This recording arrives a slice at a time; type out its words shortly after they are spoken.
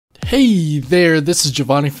Hey there, this is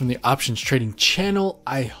Giovanni from the Options Trading Channel.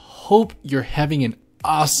 I hope you're having an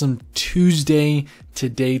awesome Tuesday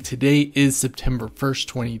today. Today is September 1st,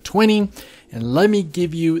 2020, and let me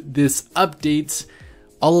give you this update.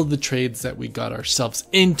 All of the trades that we got ourselves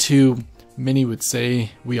into, many would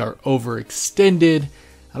say we are overextended.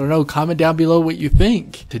 I don't know, comment down below what you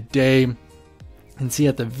think. Today, you can see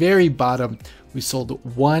at the very bottom, we sold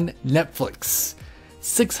one Netflix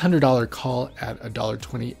 $600 call at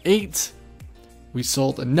 $1.28. We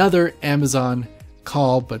sold another Amazon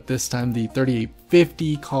call, but this time the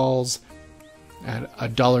 3850 calls at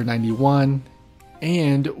 $1.91.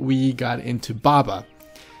 And we got into BABA,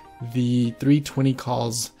 the 320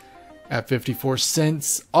 calls at 54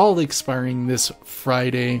 cents, all expiring this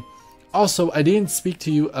Friday. Also, I didn't speak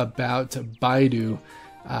to you about BIDU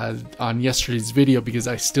on yesterday's video because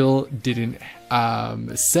I still didn't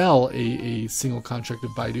sell a single contract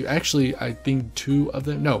of BIDU. Actually, I think two of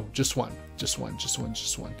them. No, just one.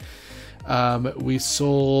 We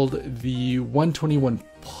sold the 121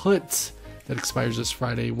 put that expires this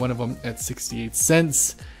Friday, one of them at 68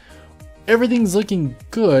 cents. Everything's looking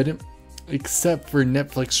good except for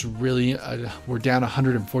Netflix. Really, we're down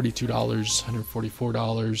 $142,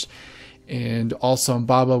 $144. And also on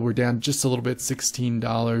BABA, we're down just a little bit,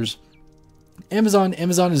 $16.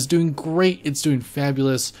 Amazon is doing great. It's doing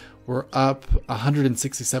fabulous. We're up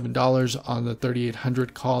 $167 on the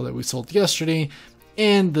 3800 call that we sold yesterday,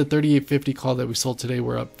 and the 3850 call that we sold today,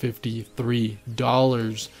 we're up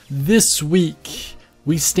 $53. This week,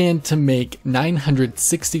 we stand to make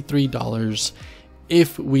 $963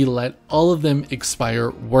 if we let all of them expire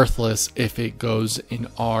worthless if it goes in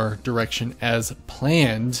our direction as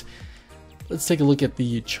planned. Let's take a look at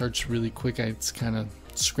the charts really quick. It's kind of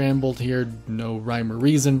scrambled here, no rhyme or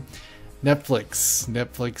reason.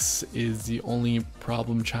 Netflix is the only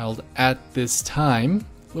problem child at this time.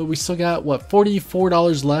 Well, we still got, what,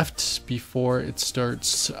 $44 left before it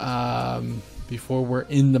starts, before we're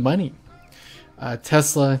in the money.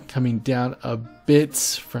 Tesla coming down a bit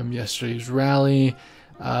from yesterday's rally.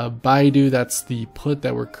 BIDU, that's the put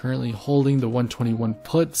that we're currently holding, the 121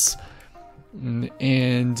 puts.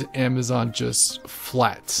 And Amazon just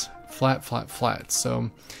flat.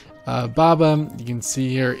 So BABA, you can see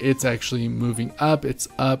here, it's actually moving up. It's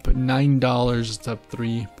up $9. It's up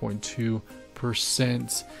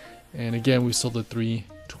 3.2%. And again, we sold the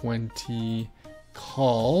 320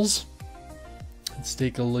 calls. Let's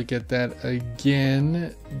take a look at that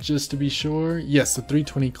again, just to be sure. Yes, the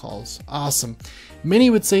 320 calls. Awesome.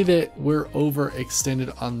 Many would say that we're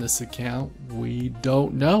overextended on this account. We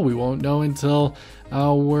don't know. We won't know until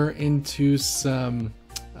we're into some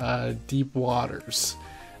deep waters.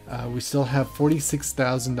 We still have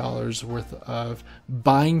 $46,000 worth of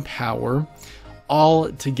buying power.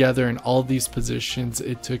 All together in all these positions,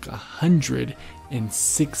 it took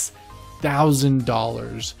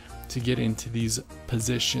 $106,000 to get into these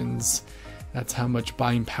positions. That's how much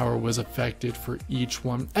buying power was affected for each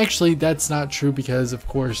one. Actually, that's not true because, of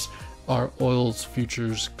course, our oil's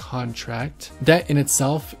futures contract, that in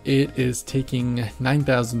itself, it is taking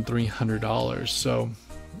 $9,300. So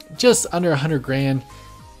just under 100 grand.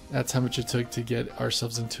 That's how much it took to get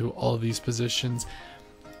ourselves into all of these positions.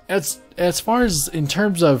 As far as in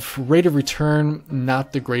terms of rate of return,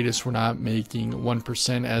 not the greatest. We're not making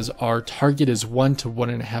 1%, as our target is 1 to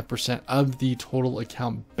 1.5% of the total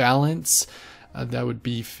account balance. That would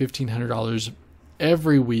be $1,500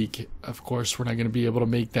 every week. Of course, we're not going to be able to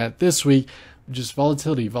make that this week. Just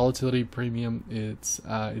volatility premium, it's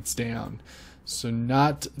down. So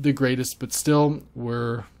not the greatest, but still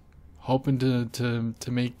we're hoping to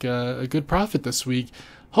make a good profit this week.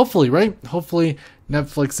 Hopefully, right? Hopefully.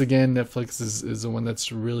 Netflix again. Netflix is the one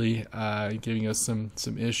that's really giving us some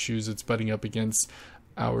issues. It's butting up against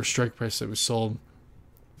our strike price that we sold.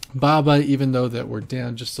 BABA, even though that we're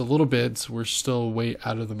down just a little bit, we're still way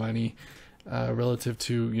out of the money relative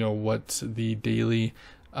to what the daily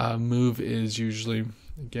move is usually.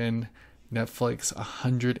 Again, Netflix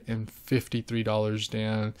 $153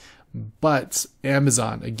 down. But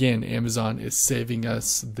Amazon, again, Amazon is saving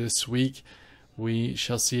us this week. We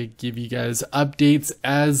shall see it, give you guys updates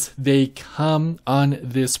as they come on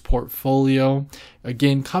this portfolio.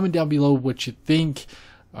 Again, comment down below what you think.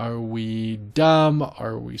 Are we dumb?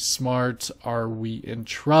 Are we smart? Are we in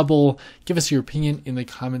trouble? Give us your opinion in the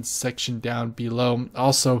comments section down below.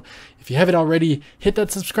 Also, if you haven't already, hit that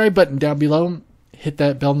subscribe button down below. Hit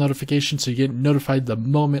that bell notification so you get notified the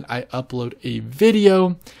moment I upload a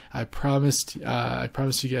video. I promised you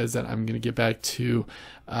guys that I'm going to get back to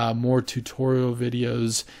more tutorial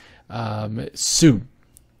videos soon.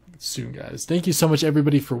 soon, guys. Thank you so much,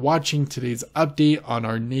 everybody, for watching today's update on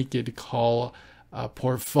our naked call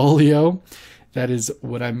portfolio. That is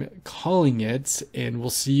what I'm calling it. And we'll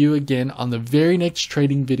see you again on the very next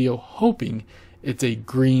trading video, hoping it's a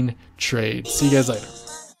green trade. See you guys later.